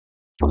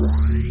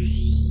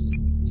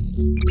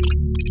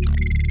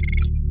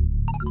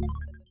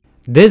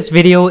This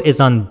video is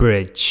on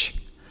Bridge.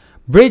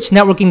 Bridge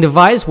networking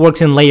device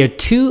works in layer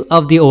 2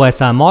 of the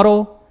OSI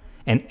model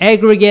and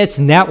aggregates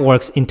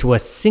networks into a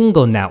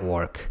single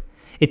network.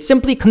 It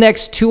simply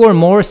connects two or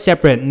more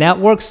separate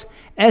networks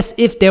as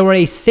if they were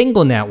a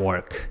single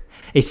network.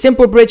 A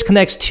simple bridge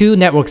connects two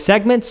network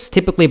segments,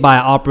 typically by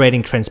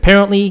operating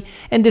transparently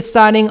and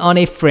deciding on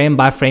a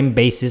frame-by-frame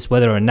basis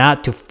whether or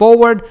not to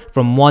forward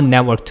from one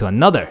network to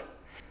another.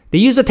 They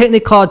use a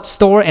technique called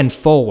store and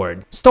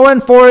forward. Store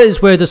and forward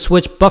is where the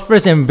switch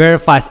buffers and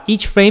verifies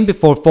each frame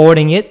before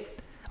forwarding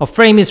it. A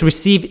frame is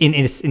received in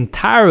its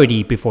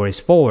entirety before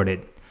it's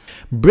forwarded.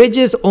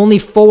 Bridges only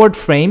forward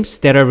frames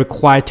that are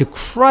required to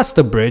cross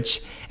the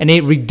bridge, and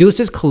it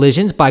reduces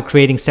collisions by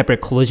creating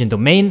separate collision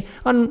domain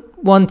on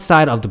one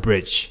side of the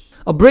bridge.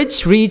 A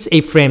bridge reads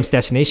a frame's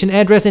destination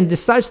address and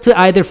decides to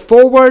either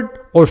forward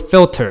or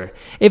filter.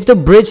 If the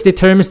bridge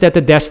determines that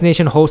the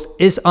destination host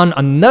is on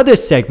another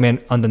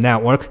segment on the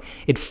network,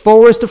 it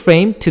forwards the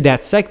frame to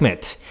that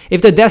segment.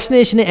 If the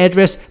destination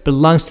address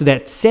belongs to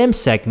that same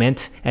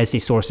segment as the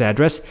source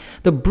address,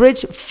 the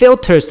bridge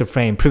filters the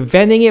frame,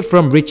 preventing it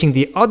from reaching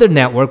the other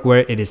network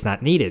where it is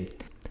not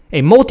needed.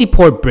 A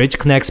multi-port bridge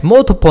connects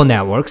multiple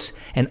networks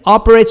and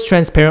operates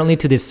transparently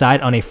to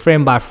decide on a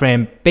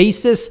frame-by-frame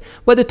basis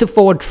whether to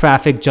forward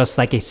traffic just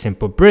like a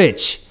simple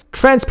bridge.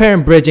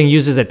 Transparent bridging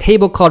uses a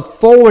table called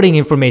forwarding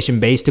information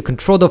base to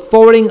control the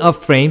forwarding of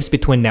frames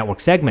between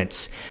network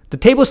segments. The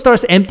table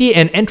starts empty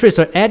and entries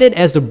are added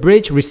as the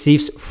bridge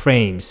receives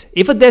frames.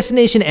 If a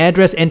destination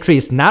address entry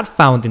is not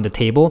found in the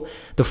table,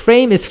 the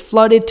frame is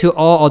flooded to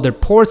all other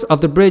ports of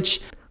the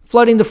bridge,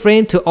 flooding the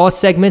frame to all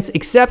segments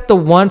except the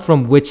one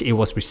from which it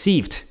was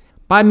received.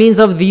 By means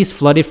of these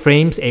flooded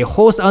frames, a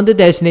host on the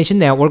destination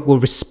network will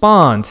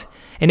respond,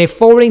 and a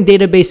forwarding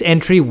database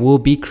entry will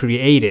be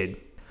created.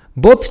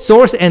 Both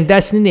source and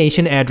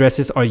destination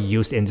addresses are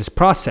used in this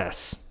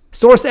process.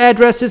 Source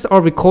addresses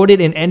are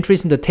recorded in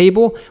entries in the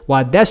table,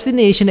 while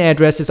destination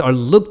addresses are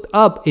looked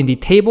up in the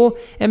table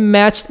and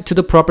matched to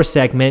the proper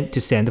segment to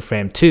send the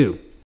frame to.